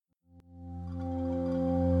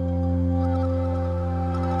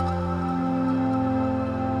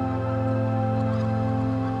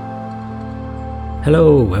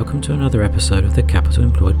Hello, welcome to another episode of the Capital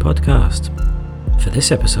Employed podcast. For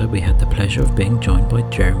this episode, we had the pleasure of being joined by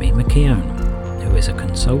Jeremy McKeown, who is a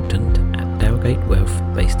consultant at Dowgate Wealth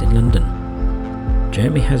based in London.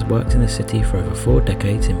 Jeremy has worked in the city for over 4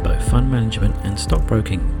 decades in both fund management and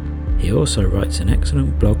stockbroking. He also writes an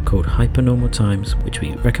excellent blog called Hypernormal Times, which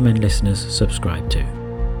we recommend listeners subscribe to.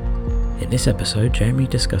 In this episode, Jeremy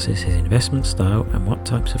discusses his investment style and what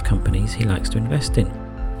types of companies he likes to invest in.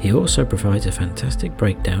 He also provides a fantastic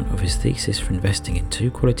breakdown of his thesis for investing in 2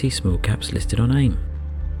 quality small caps listed on AIM.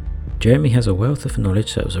 Jeremy has a wealth of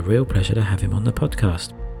knowledge, so it was a real pleasure to have him on the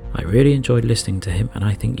podcast. I really enjoyed listening to him, and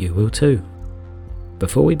I think you will too.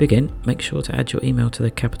 Before we begin, make sure to add your email to the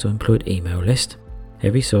Capital Employed email list.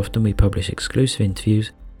 Every so often we publish exclusive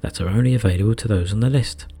interviews that are only available to those on the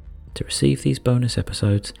list. To receive these bonus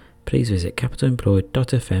episodes, please visit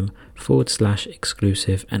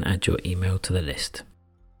capitalemployed.fm/exclusive and add your email to the list.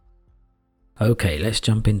 Okay, let's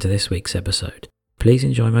jump into this week's episode. Please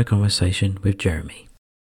enjoy my conversation with Jeremy.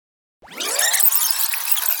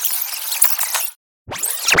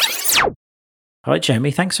 Hi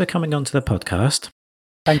Jeremy, thanks for coming onto the podcast.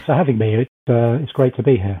 Thanks for having me. It's great to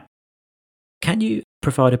be here. Can you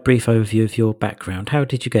provide a brief overview of your background? How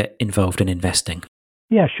did you get involved in investing?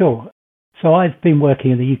 Yeah, sure. So I've been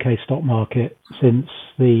working in the UK stock market since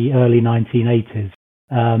the early 1980s.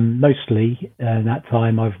 Mostly in that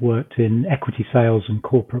time I've worked in equity sales and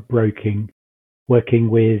corporate broking, working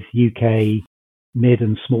with UK mid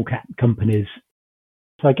and small cap companies.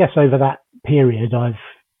 So I guess over that period I've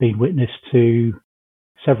been witness to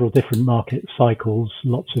several different market cycles,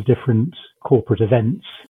 lots of different corporate events,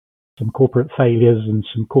 some corporate failures and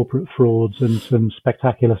some corporate frauds and some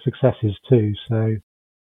spectacular successes too. So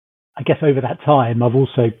I guess over that time I've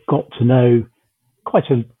also got to know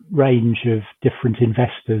quite a range of different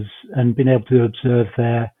investors and been able to observe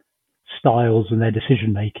their styles and their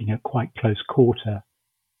decision making at quite close quarter.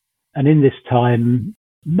 And in this time,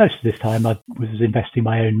 most of this time, I was investing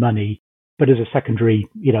my own money, but as a secondary,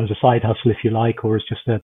 as a side hustle, if you like, or as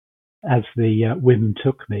the whim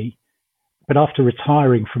took me. But after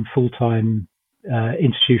retiring from full-time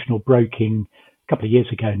institutional broking a couple of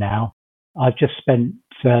years ago now, I've just spent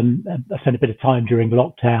a bit of time during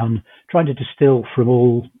lockdown trying to distill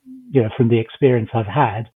from from the experience I've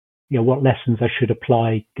had, what lessons I should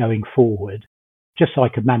apply going forward, just so I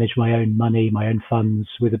could manage my own money, my own funds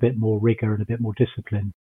with a bit more rigor and a bit more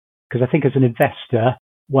discipline. Because I think as an investor,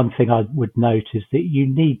 one thing I would note is that you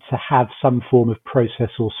need to have some form of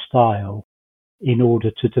process or style in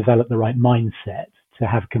order to develop the right mindset to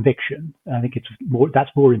have conviction. I think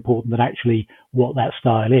that's more important than actually what that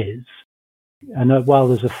style is. And while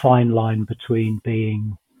there's a fine line between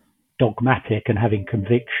being dogmatic and having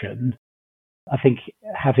conviction, I think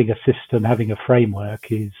having a system, having a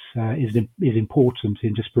framework is important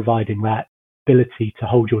in just providing that ability to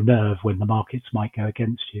hold your nerve when the markets might go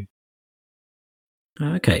against you.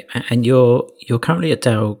 Okay, and you're currently at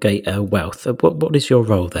Dowgate Wealth. What is your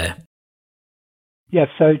role there? Yeah,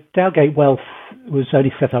 so Dowgate Wealth was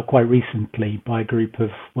only set up quite recently by a group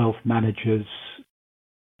of wealth managers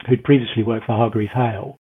who'd previously worked for Hargreaves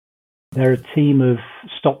Hale. They're a team of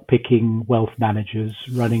stock-picking wealth managers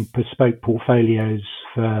running bespoke portfolios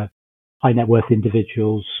for high net worth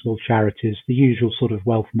individuals, small charities, the usual sort of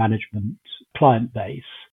wealth management client base.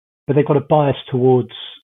 But they've got a bias towards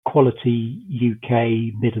quality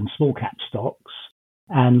UK mid and small cap stocks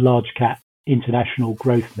and large cap international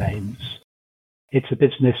growth names. It's a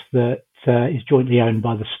business that is jointly owned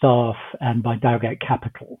by the staff and by Dowgate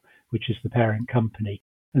Capital, which is the parent company.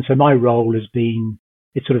 And so my role has been,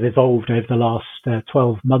 it's sort of evolved over the last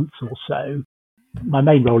 12 months or so. My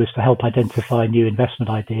main role is to help identify new investment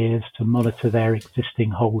ideas, to monitor their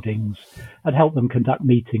existing holdings and help them conduct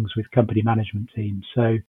meetings with company management teams.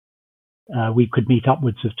 So we could meet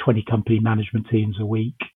upwards of 20 company management teams a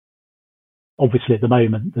week. Obviously, at the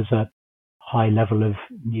moment, there's a high level of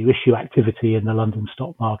new issue activity in the London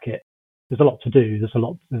stock market. There's a lot to do. There's a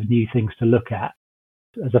lot of new things to look at.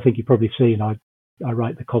 As I think you've probably seen, I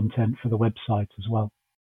write the content for the website as well.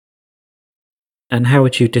 And how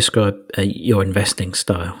would you describe your investing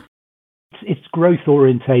style? It's growth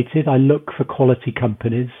orientated. I look for quality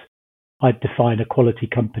companies. I define a quality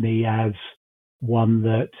company as one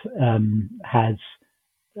that has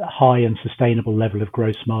a high and sustainable level of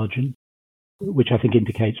gross margin, which I think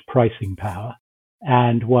indicates pricing power,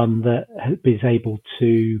 and one that is able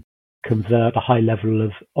to convert a high level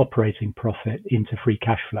of operating profit into free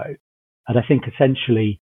cash flow. And I think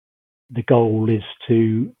essentially the goal is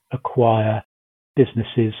to acquire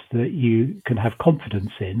businesses that you can have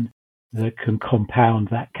confidence in, that can compound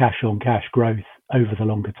that cash on cash growth over the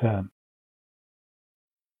longer term.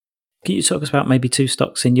 Can you talk us about maybe two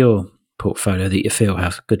stocks in your portfolio that you feel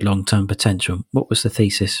have good long-term potential? What was the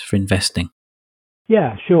thesis for investing?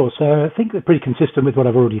 Yeah, sure. So I think they're pretty consistent with what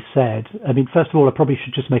I've already said. I mean, first of all, I probably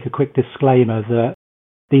should just make a quick disclaimer that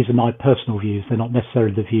these are my personal views. They're not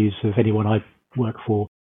necessarily the views of anyone I work for,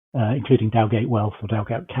 including Dowgate Wealth or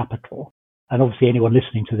Dowgate Capital. And obviously anyone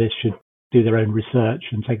listening to this should do their own research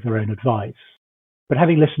and take their own advice. But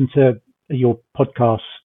having listened to your podcast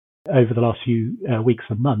over the last few weeks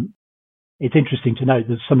and months, it's interesting to note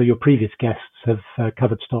that some of your previous guests have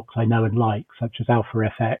covered stocks I know and like, such as Alpha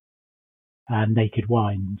FX and Naked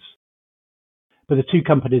Wines. But the two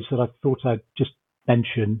companies that I thought I'd just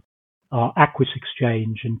mention are Aquis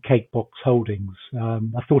Exchange and Cakebox Holdings.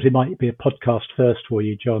 I thought it might be a podcast first for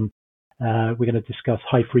you, John. We're going to discuss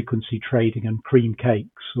high frequency trading and cream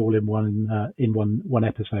cakes all in one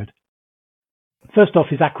episode. First off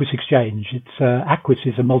is Aquis Exchange. Aquis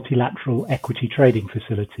is a multilateral equity trading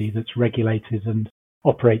facility that's regulated and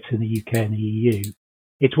operates in the UK and the EU.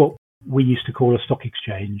 It's what we used to call a stock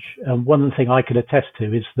exchange. And one thing I can attest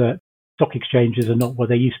to is that stock exchanges are not what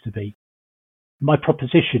they used to be. My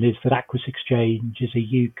proposition is that Aquis Exchange is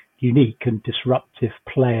a unique and disruptive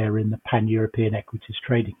player in the pan-European equities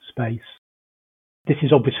trading space. This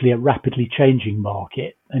is obviously a rapidly changing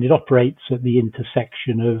market, and it operates at the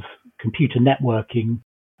intersection of computer networking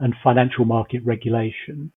and financial market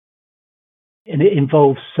regulation. And it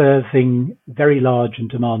involves serving very large and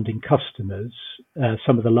demanding customers,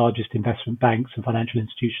 some of the largest investment banks and financial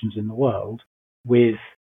institutions in the world, with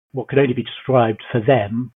what could only be described for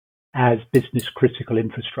them as business critical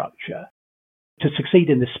infrastructure. To succeed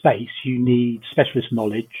in this space, you need specialist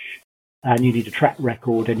knowledge, and you need a track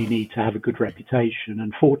record, and you need to have a good reputation.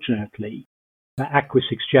 And fortunately, Aquis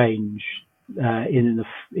Exchange, in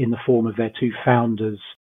the form of their two founders,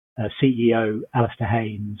 CEO Alistair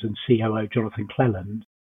Haynes and COO Jonathan Cleland,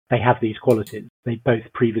 they have these qualities. They both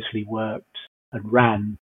previously worked and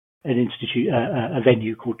ran a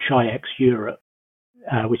venue called Chi-X Europe,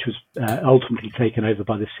 which was ultimately taken over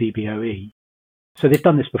by the CBOE. So they've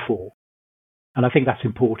done this before, and I think that's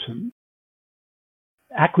important.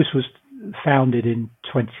 Aquis was founded in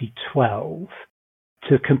 2012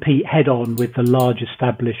 to compete head-on with the large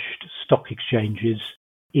established stock exchanges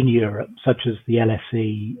in Europe, such as the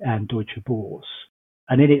LSE and Deutsche Börse.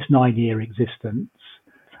 And in its 9-year existence,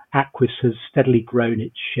 Aquis has steadily grown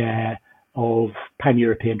its share of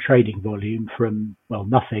pan-European trading volume from,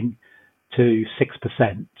 nothing to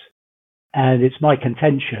 6%. And it's my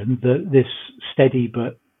contention that this steady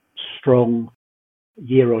but strong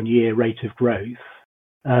year-on-year rate of growth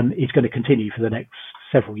is going to continue for the next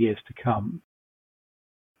several years to come.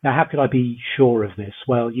 Now, how could I be sure of this?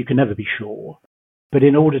 Well, you can never be sure. But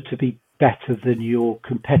in order to be better than your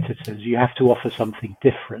competitors, you have to offer something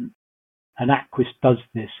different. And Aquis does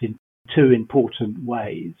this in two important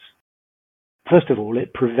ways. First of all,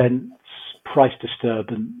 it prevents price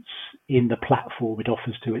disturbance in the platform it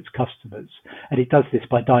offers to its customers. And it does this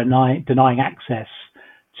by denying access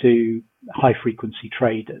to high-frequency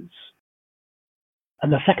traders.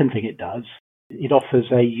 And the second thing it does, it offers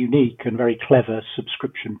a unique and very clever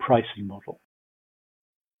subscription pricing model.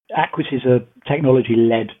 Aquis is a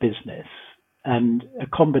technology-led business, and a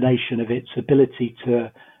combination of its ability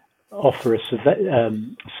to offer a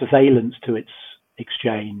surveillance to its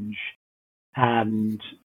exchange and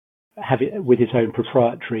have it with its own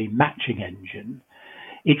proprietary matching engine,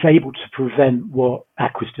 it's able to prevent what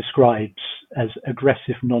Aquis describes as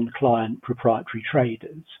aggressive non-client proprietary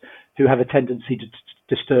traders who have a tendency to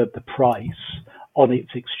disturb the price on its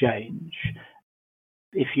exchange.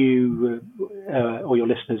 If you or your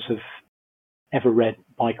listeners have ever read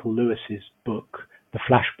Michael Lewis's book, The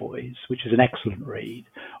Flash Boys, which is an excellent read,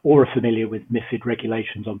 or are familiar with MiFID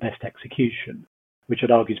regulations on best execution, which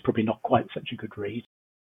I'd argue is probably not quite such a good read,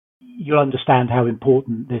 you'll understand how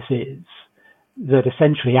important this is, that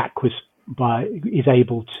essentially Aquis is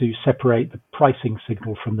able to separate the pricing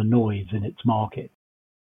signal from the noise in its market.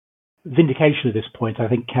 Vindication of this point, I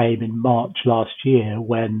think, came in March last year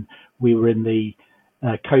when we were in the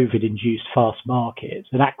COVID-induced fast market,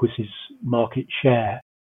 and Aquis's market share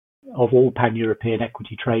of all pan-European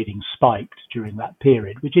equity trading spiked during that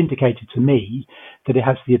period, which indicated to me that it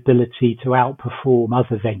has the ability to outperform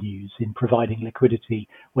other venues in providing liquidity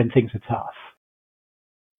when things are tough.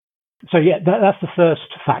 So yeah, that's the first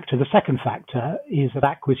factor. The second factor is that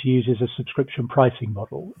Aquis uses a subscription pricing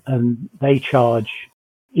model, and they charge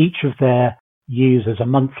each of their users a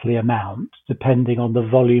monthly amount depending on the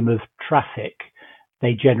volume of traffic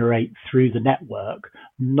they generate through the network,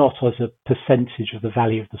 not as a percentage of the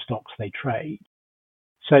value of the stocks they trade.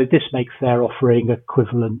 So this makes their offering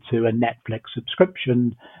equivalent to a Netflix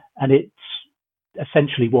subscription, And it's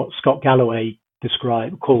essentially what Scott Galloway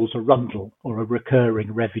calls a rundle, or a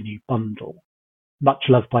recurring revenue bundle, much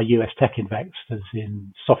loved by US tech investors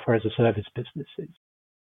in software as a service businesses.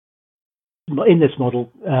 In this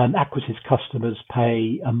model, Aquis' customers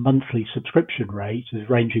pay a monthly subscription rate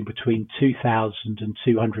ranging between £2,000 and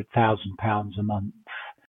 £200,000 a month.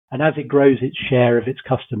 And as it grows its share of its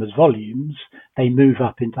customers' volumes, they move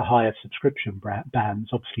up into higher subscription bands,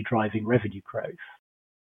 obviously driving revenue growth.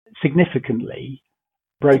 Significantly,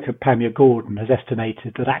 broker Panmure Gordon has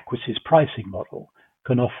estimated that Aquis' pricing model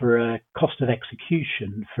can offer a cost of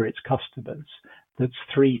execution for its customers that's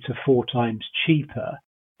 3 to 4 times cheaper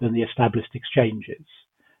than the established exchanges.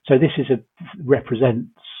 So this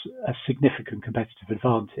represents a significant competitive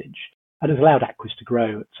advantage and has allowed Aquis to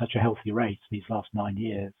grow at such a healthy rate these last 9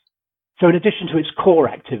 years. So in addition to its core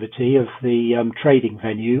activity of the trading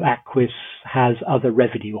venue, Aquis has other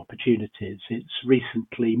revenue opportunities.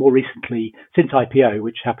 More recently, since IPO,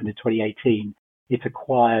 which happened in 2018, it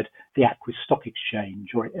acquired the Aquis Stock Exchange,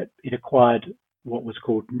 or it acquired what was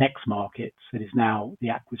called Next Markets. It is now the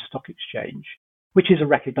Aquis Stock Exchange, which is a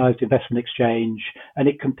recognised investment exchange, and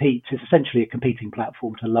it's essentially a competing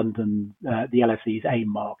platform to London, the LSE's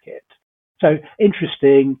AIM market. So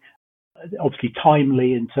interesting, obviously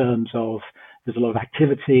timely in terms of there's a lot of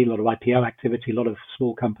activity, a lot of IPO activity, a lot of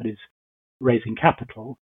small companies raising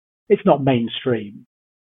capital. It's not mainstream.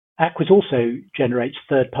 Aquis also generates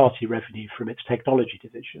third-party revenue from its technology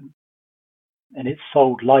division, and it's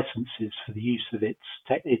sold licenses for the use of its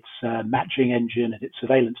matching engine and its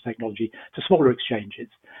surveillance technology to smaller exchanges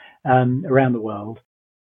around the world.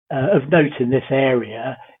 Of note in this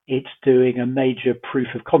area, it's doing a major proof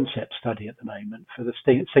of concept study at the moment for the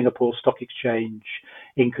Singapore Stock Exchange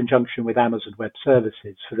in conjunction with Amazon Web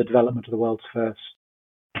Services for the development of the world's first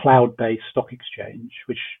cloud-based stock exchange,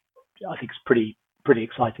 which I think is pretty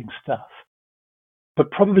exciting stuff.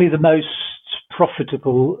 But probably the most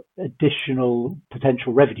profitable additional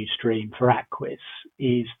potential revenue stream for Aquis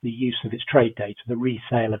is the use of its trade data, the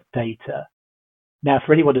resale of data. Now,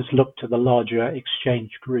 for anyone who's looked at the larger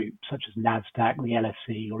exchange groups, such as NASDAQ, the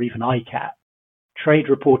LSE, or even ICAP, trade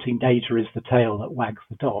reporting data is the tail that wags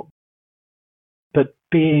the dog. But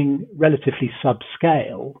being relatively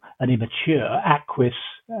subscale and immature, Aquis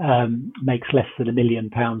makes less than £1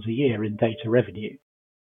 million a year in data revenue.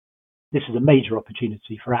 This is a major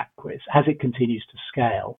opportunity for Aquis as it continues to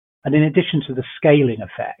scale. And in addition to the scaling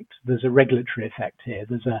effect, there's a regulatory effect here.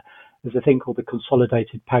 There's a thing called the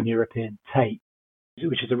Consolidated Pan-European Tape,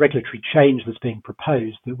 which is a regulatory change that's being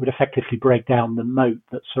proposed that would effectively break down the moat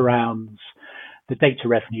that surrounds the data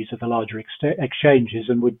revenues of the larger exchanges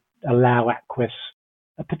and would allow Aquis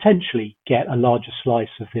potentially get a larger slice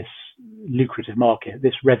of this lucrative market.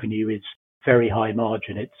 This revenue is very high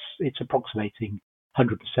margin. It's approximating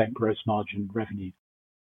 100% gross margin revenue.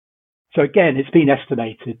 So again, it's been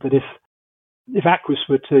estimated that if Aquis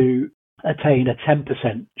were to attain a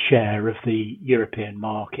 10% share of the European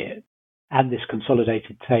market, and this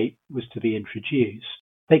consolidated tape was to be introduced,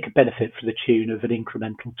 they could benefit for the tune of an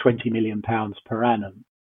incremental £20 million per annum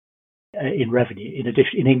in revenue,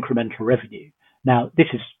 in incremental revenue. Now, this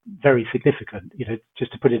is very significant.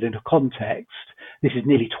 Just to put it into context, this is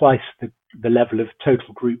nearly twice the level of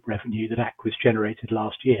total group revenue that Aquis generated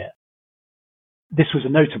last year. This was a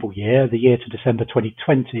notable year, the year to December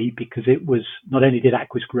 2020, because it was not only did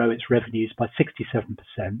Aquis grow its revenues by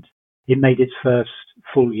 67%, it made its first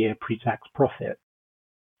full year pre-tax profit,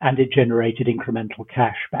 and it generated incremental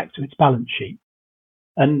cash back to its balance sheet.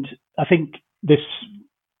 And I think this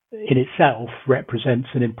in itself represents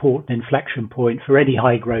an important inflection point for any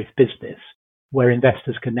high growth business where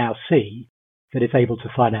investors can now see that it's able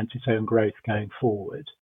to finance its own growth going forward.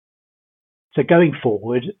 So going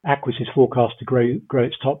forward, Aquis is forecast to grow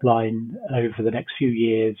its top line over the next few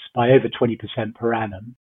years by over 20% per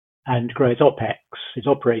annum, and grow its OPEX, its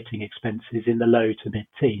operating expenses, in the low to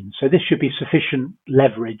mid-teens. So this should be sufficient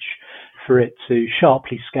leverage for it to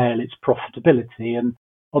sharply scale its profitability. And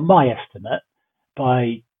on my estimate,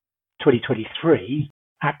 by 2023,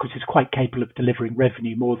 Aquis is quite capable of delivering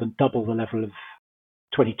revenue more than double the level of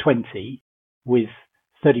 2020, with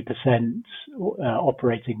 30%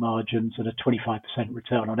 operating margins and a 25%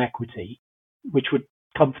 return on equity, which would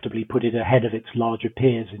comfortably put it ahead of its larger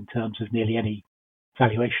peers in terms of nearly any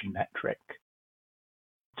valuation metric.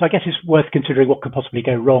 So I guess it's worth considering what could possibly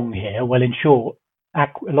go wrong here. Well, in short, a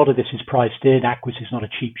lot of this is priced in. Aquis is not a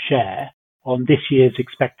cheap share. On this year's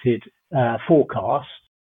expected forecast,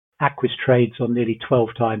 Aquis trades on nearly 12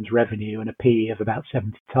 times revenue and a PE of about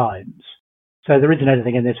 70 times. So there isn't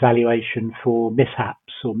anything in this valuation for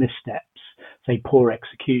mishaps or missteps, say poor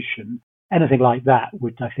execution, anything like that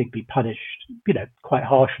would, I think, be punished, quite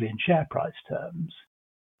harshly in share price terms.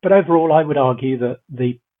 But overall, I would argue that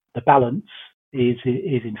the balance is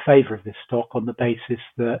in favour of this stock on the basis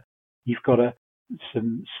that you've got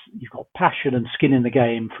passion and skin in the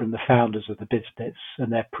game from the founders of the business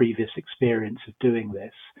and their previous experience of doing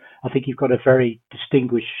this. I think you've got a very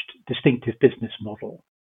distinctive business model.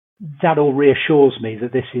 That all reassures me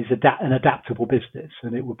that this is an adaptable business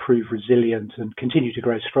and it will prove resilient and continue to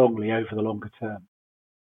grow strongly over the longer term.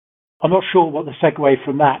 I'm not sure what the segue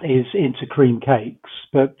from that is into cream cakes,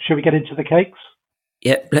 but shall we get into the cakes?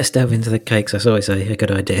 Yep, let's delve into the cakes. That's always a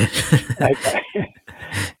good idea. Okay.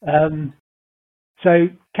 So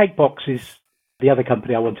Cakebox is the other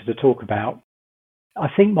company I wanted to talk about. I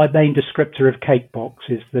think my main descriptor of Cakebox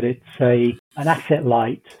is that it's an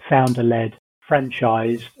asset-light, founder-led,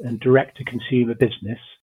 franchised and direct-to-consumer business.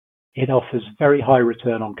 It offers very high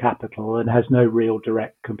return on capital and has no real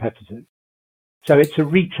direct competitors. So it's a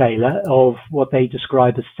retailer of what they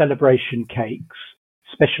describe as celebration cakes,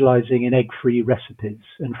 specializing in egg-free recipes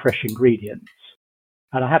and fresh ingredients.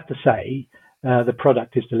 And I have to say, the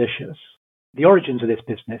product is delicious. The origins of this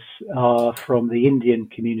business are from the Indian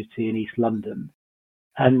community in East London.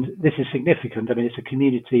 And this is significant. I mean, it's a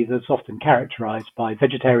community that's often characterized by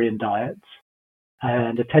vegetarian diets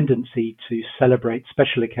and a tendency to celebrate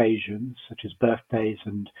special occasions, such as birthdays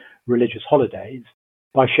and religious holidays,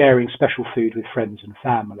 by sharing special food with friends and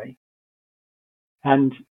family.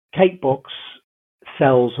 And Cakebox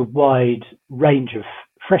sells a wide range of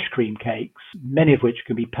fresh cream cakes, many of which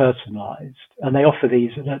can be personalised. And they offer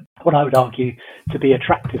these at what I would argue to be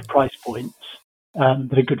attractive price points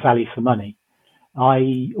that are good value for money.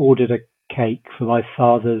 I ordered a cake for my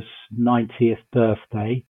father's 90th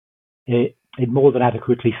birthday. It more than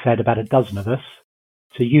adequately fed about a dozen of us,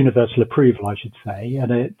 to universal approval, I should say,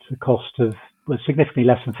 and it's a cost of significantly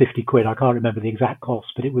less than 50 quid. I can't remember the exact cost,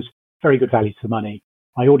 but it was very good value for money.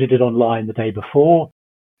 I ordered it online the day before,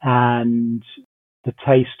 and the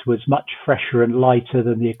taste was much fresher and lighter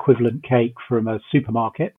than the equivalent cake from a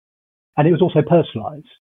supermarket. And it was also personalised,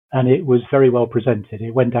 and it was very well presented.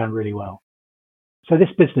 It went down really well. So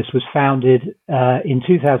this business was founded in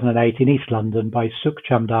 2008 in East London by Sukh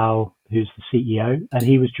Chamdal, who's the CEO, and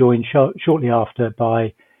he was joined shortly after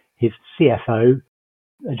by his CFO,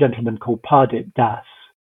 a gentleman called Pardip Das.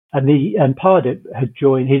 And Pardip had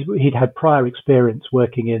joined, he'd had prior experience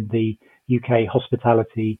working in the UK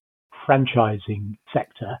hospitality franchising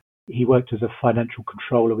sector. He worked as a financial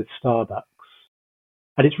controller with Starbucks.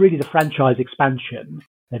 And it's really the franchise expansion.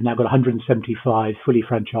 They've now got 175 fully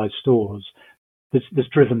franchised stores that's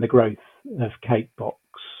driven the growth of Cakebox.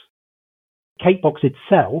 Cakebox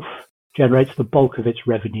itself generates the bulk of its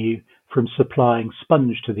revenue from supplying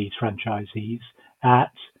sponge to these franchisees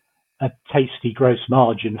at a tasty gross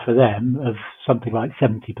margin for them of something like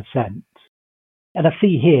 70%. And I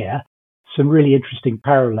see here some really interesting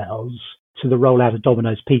parallels to the rollout of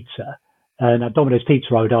Domino's Pizza. And Domino's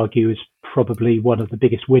Pizza, I would argue, is probably one of the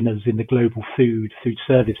biggest winners in the global food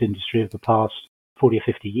service industry of the past 40 or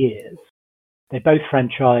 50 years. They both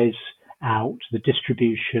franchise out the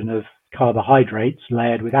distribution of carbohydrates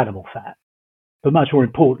layered with animal fat. But much more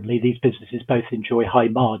importantly, these businesses both enjoy high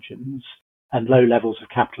margins and low levels of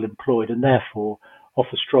capital employed, and therefore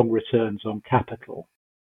offer strong returns on capital.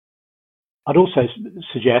 I'd also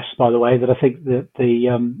suggest, by the way, that I think that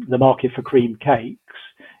the market for cream cakes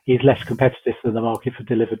is less competitive than the market for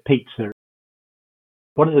delivered pizza.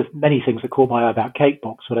 One of the many things that caught my eye about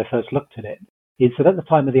Cakebox when I first looked at it is that at the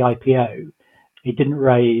time of the IPO, it didn't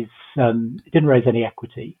raise any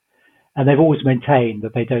equity, and they've always maintained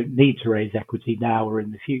that they don't need to raise equity now or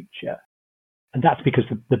in the future, and that's because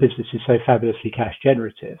the business is so fabulously cash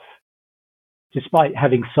generative. Despite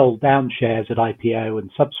having sold down shares at IPO and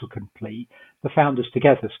subsequently, the founders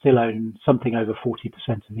together still own something over 40%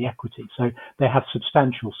 of the equity, so they have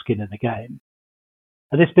substantial skin in the game.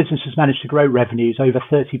 And this business has managed to grow revenues over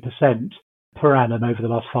 30% per annum over the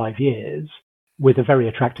last 5 years with a very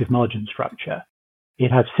attractive margin structure.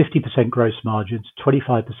 It has 50% gross margins,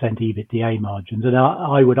 25% EBITDA margins, and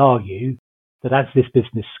I would argue that as this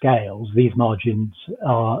business scales, these margins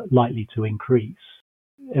are likely to increase.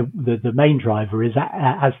 The main driver is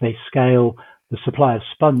as they scale, the supply of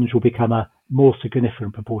sponge will become a more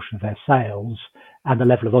significant proportion of their sales, and the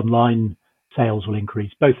level of online sales will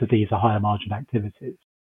increase. Both of these are higher margin activities.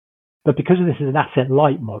 But because this is an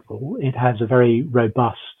asset-light model, it has a very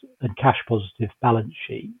robust and cash-positive balance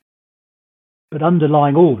sheet. But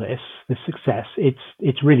underlying all this success,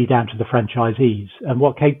 it's really down to the franchisees. And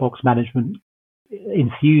what Cakebox management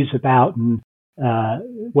enthuse about and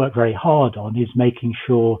work very hard on is making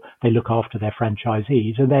sure they look after their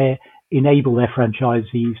franchisees. And enable their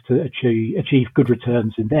franchisees to achieve good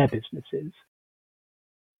returns in their businesses.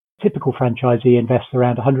 Typical franchisee invests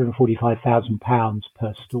around £145,000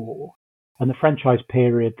 per store, and the franchise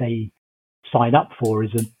period they sign up for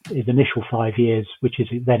is initial 5 years, which is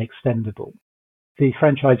then extendable. The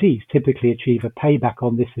franchisees typically achieve a payback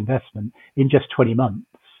on this investment in just 20 months.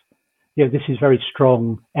 This is very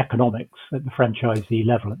strong economics at the franchisee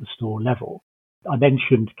level, at the store level. I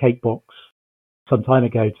mentioned Cakebox some time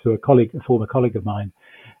ago to a former colleague of mine,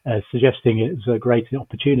 suggesting it was a great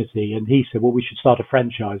opportunity. And he said, well, we should start a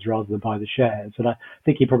franchise rather than buy the shares. And I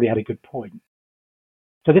think he probably had a good point.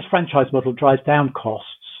 So this franchise model drives down costs,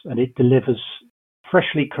 and it delivers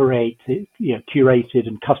freshly curated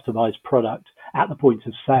and customized product at the point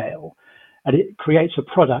of sale. And it creates a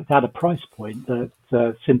product at a price point that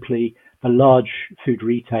simply the large food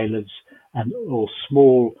retailers or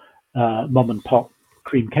small mom and pop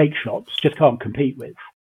cream cake shops just can't compete with.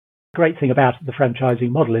 The great thing about the franchising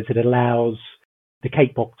model is it allows the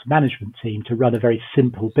Cakebox management team to run a very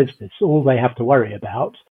simple business. All they have to worry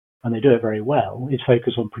about, and they do it very well, is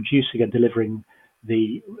focus on producing and delivering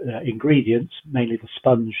the ingredients, mainly the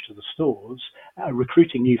sponge, to the stores,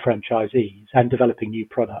 recruiting new franchisees and developing new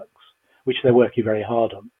products, which they're working very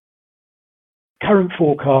hard on. Current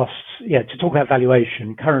forecasts, to talk about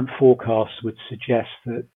valuation, current forecasts would suggest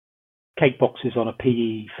that Cakebox is on a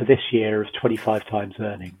PE for this year of 25 times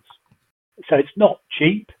earnings. So it's not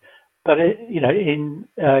cheap, but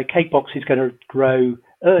Cakebox is going to grow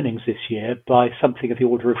earnings this year by something of the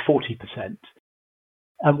order of 40%.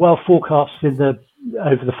 And while forecasts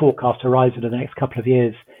over the forecast horizon of the next couple of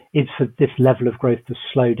years is for this level of growth to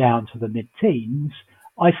slow down to the mid-teens,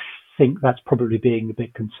 I think that's probably being a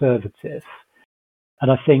bit conservative.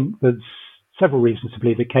 And I think there's several reasons to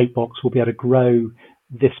believe that Cakebox will be able to grow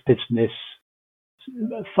this business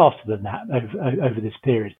faster than that over this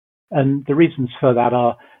period. And the reasons for that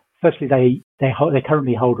are, firstly, they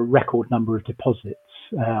currently hold a record number of deposits.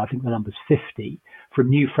 I think the number's 50 from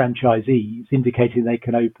new franchisees, indicating they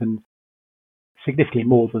can open significantly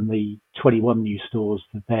more than the 21 new stores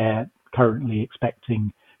that they're currently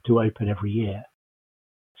expecting to open every year.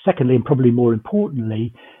 Secondly, and probably more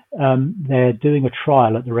importantly, they're doing a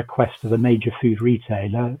trial at the request of a major food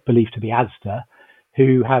retailer, believed to be Asda,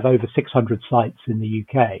 who have over 600 sites in the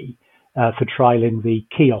UK for trialing the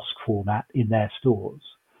kiosk format in their stores.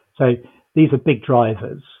 So these are big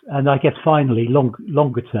drivers. And I guess finally,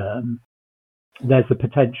 longer term, there's the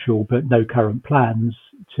potential, but no current plans,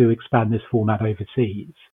 to expand this format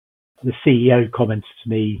overseas. The CEO commented to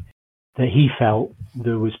me that he felt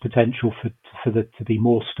there was potential for there to be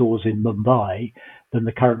more stores in Mumbai than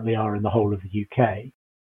there currently are in the whole of the UK.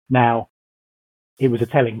 Now, it was a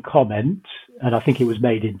telling comment, and I think it was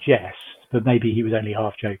made in jest, but maybe he was only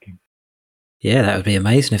half joking. Yeah, that would be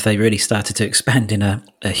amazing if they really started to expand in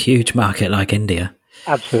a huge market like India.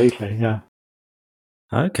 Absolutely, yeah.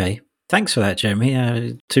 Okay. Thanks for that,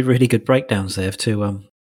 Jeremy. Two really good breakdowns there of two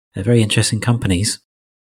very interesting companies.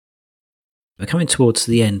 We're coming towards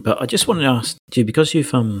the end, but I just wanted to ask you, because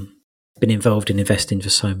you've been involved in investing for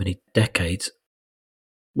so many decades,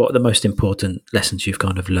 what are the most important lessons you've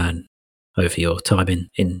kind of learned over your time in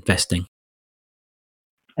investing?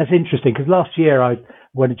 That's interesting, because last year,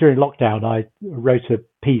 during lockdown, I wrote a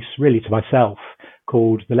piece really to myself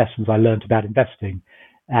called The Lessons I Learned About Investing.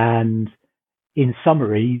 And in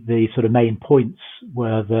summary, the sort of main points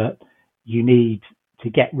were that you need to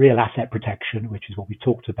get real asset protection, which is what we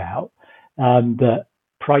talked about, that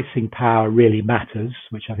pricing power really matters,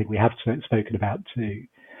 which I think we have spoken about too.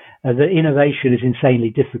 That innovation is insanely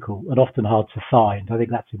difficult and often hard to find. I think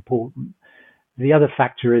that's important. The other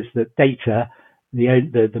factor is that data,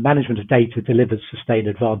 the management of data, delivers sustained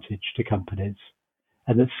advantage to companies,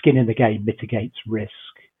 and that skin in the game mitigates risk.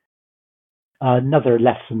 Another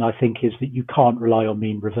lesson, I think, is that you can't rely on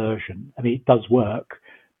mean reversion. I mean, it does work,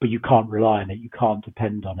 but you can't rely on it. You can't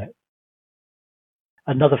depend on it.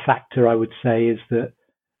 Another factor, I would say, is that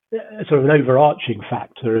sort of an overarching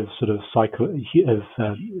factor of sort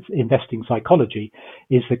of investing psychology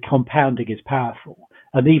is that compounding is powerful.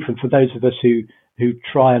 And even for those of us who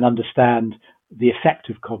try and understand the effect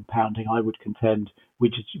of compounding, I would contend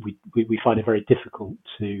we find it very difficult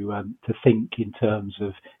to think in terms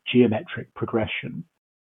of geometric progression.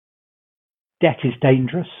 Debt is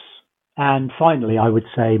dangerous. And finally, I would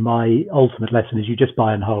say my ultimate lesson is you just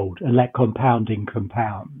buy and hold and let compounding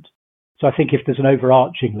compound. So I think if there's an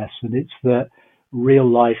overarching lesson, it's that real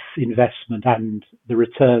life investment and the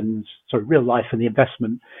returns, real life and the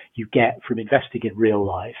investment you get from investing in real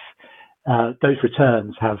life, those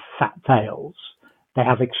returns have fat tails. They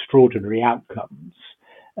have extraordinary outcomes.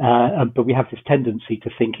 But we have this tendency to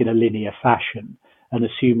think in a linear fashion and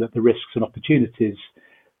assume that the risks and opportunities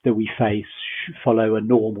that we face follow a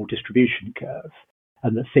normal distribution curve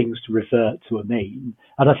and that things to revert to a mean.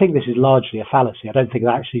 And I think this is largely a fallacy. I don't think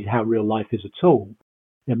that actually is how real life is at all.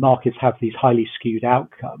 Markets have these highly skewed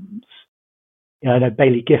outcomes. I know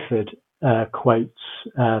Bailey Gifford quotes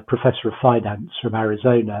Professor of Finance from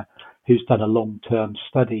Arizona, who's done a long-term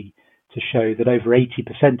study to show that over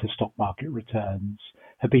 80% of stock market returns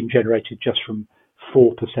have been generated just from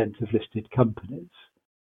 4% of listed companies.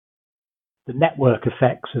 The network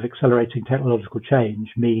effects of accelerating technological change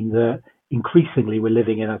mean that increasingly we're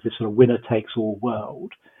living in a this sort of winner-takes-all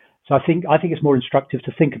world. So I think it's more instructive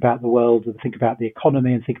to think about the world and think about the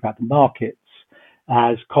economy and think about the markets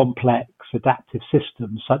as complex, adaptive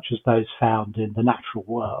systems such as those found in the natural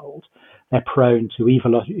world. They're prone to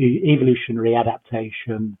evolutionary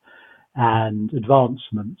adaptation and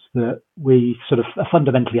advancements that we sort of are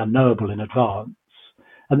fundamentally unknowable in advance.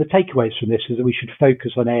 And the takeaways from this is that we should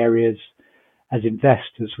focus on areas as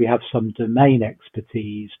investors. We have some domain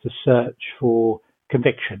expertise to search for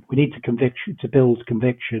conviction. We need to build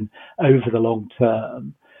conviction over the long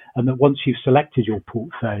term. And that once you've selected your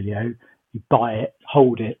portfolio, you buy it,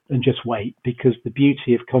 hold it, and just wait, because the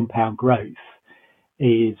beauty of compound growth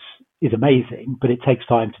is amazing, but it takes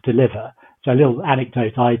time to deliver. So a little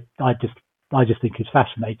anecdote I just think is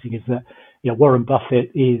fascinating is that Warren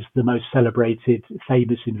Buffett is the most celebrated,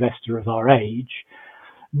 famous investor of our age,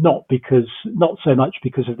 not so much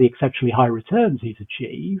because of the exceptionally high returns he's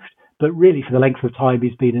achieved, but really for the length of time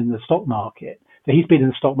he's been in the stock market. So he's been in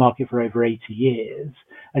the stock market for over 80 years,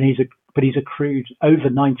 and he's accrued over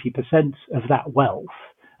 90% of that wealth.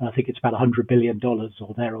 And I think it's about $100 billion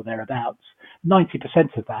or thereabouts.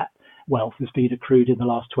 90% of that wealth has been accrued in the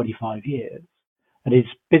last 25 years. And his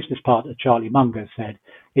business partner, Charlie Munger, said,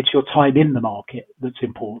 it's your time in the market that's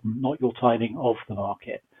important, not your timing of the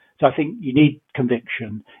market. So I think you need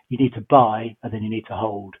conviction, you need to buy, and then you need to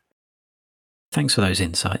hold. Thanks for those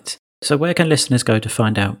insights. So where can listeners go to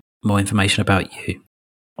find out more information about you?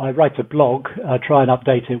 I write a blog. I try and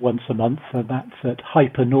update it once a month, and that's at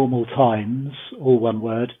hypernormaltimes, all one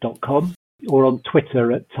word, .com, or on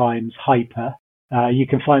Twitter at timeshyper. You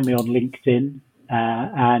can find me on LinkedIn,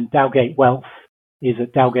 and Dowgate Wealth is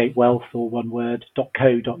at dowgatewealth, all one word,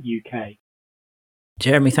 .co.uk.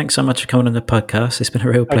 Jeremy, thanks so much for coming on the podcast. It's been a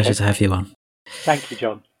real pleasure to have you on. Thank you,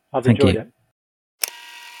 John. I've enjoyed it.